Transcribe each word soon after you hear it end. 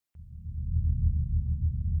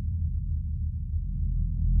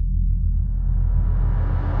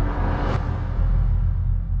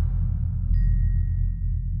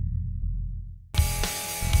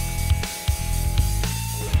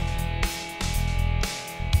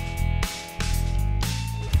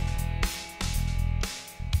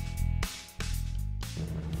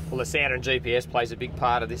Well, the sounder and GPS plays a big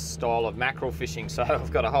part of this style of mackerel fishing. So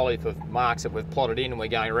I've got a whole heap of marks that we've plotted in and we're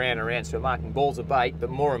going around and around. So we're marking balls of bait, but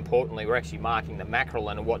more importantly, we're actually marking the mackerel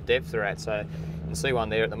and what depth they're at. So you can see one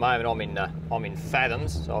there at the moment. I'm in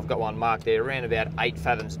fathoms. So I've got one marked there around about 8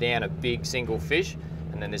 fathoms down, a big single fish.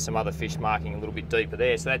 And then there's some other fish marking a little bit deeper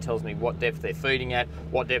there. So that tells me what depth they're feeding at,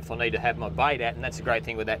 what depth I need to have my bait at. And that's the great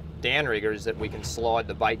thing with that downrigger, is that we can slide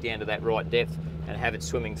the bait down to that right depth and have it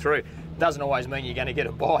swimming through. Doesn't always mean you're going to get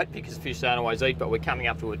a bite, because fish don't always eat, but we're coming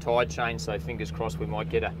up to a tide change, so fingers crossed we might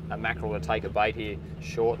get a mackerel to take a bait here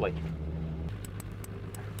shortly.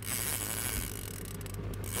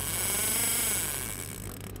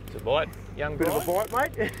 It's a bite, young Bit of a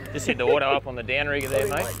bite, mate. Just hit the auto up on the downrigger there,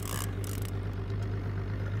 mate.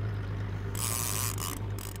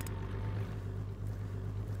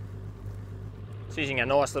 It's using a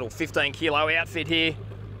nice little 15 kilo outfit here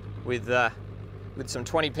with some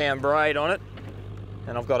 20-pound braid on it,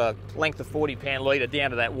 and I've got a length of 40-pound leader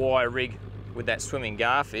down to that wire rig with that swimming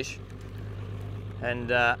garfish, and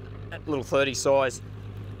that little 30 size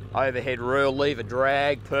overhead reel, lever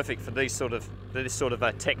drag, perfect for this sort of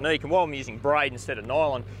a technique. And while I'm using braid instead of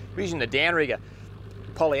nylon, we're using the downrigger.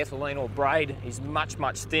 Polyethylene or braid is much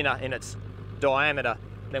thinner in its diameter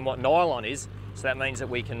than what nylon is, so that means that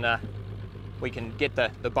we can get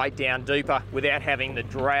the bait down deeper without having the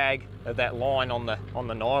drag of that line on the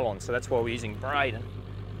nylon. So that's why we're using braid, and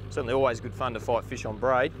certainly always good fun to fight fish on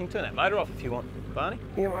braid. You can turn that motor off if you want, Barney.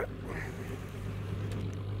 Yeah, mate.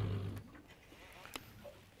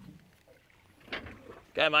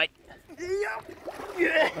 Go, mate. Yep.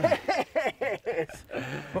 Yes.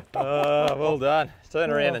 Well done. Turn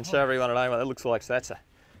around and show everyone at home what that looks like. So that's a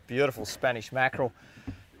beautiful Spanish mackerel,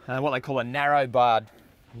 what they call a narrow-barred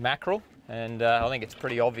mackerel. And I think it's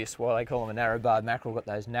pretty obvious why they call them a narrow-barred mackerel. Got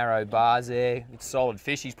those narrow bars there. It's solid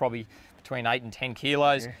fish. He's probably between 8 and 10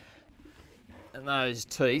 kilos. Yeah. And those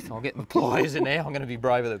teeth, I'll get my pliers in there. I'm going to be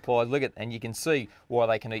brave with the pliers. Look at, and you can see why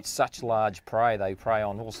they can eat such large prey. They prey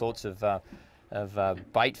on all sorts of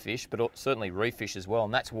bait fish, but certainly reef fish as well.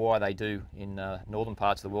 And that's why they do, in northern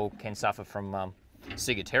parts of the world, can suffer from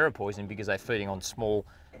ciguatera poisoning, because they're feeding on small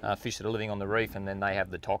fish that are living on the reef, and then they have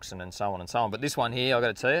the toxin and so on and so on. But this one here, I've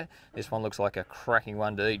got to tell you, this one looks like a cracking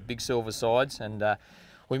one to eat. Big silver sides, and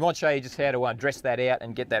we might show you just how to dress that out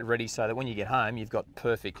and get that ready so that when you get home, you've got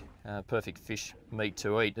perfect fish meat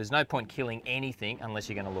to eat. There's no point killing anything unless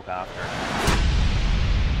you're going to look after it.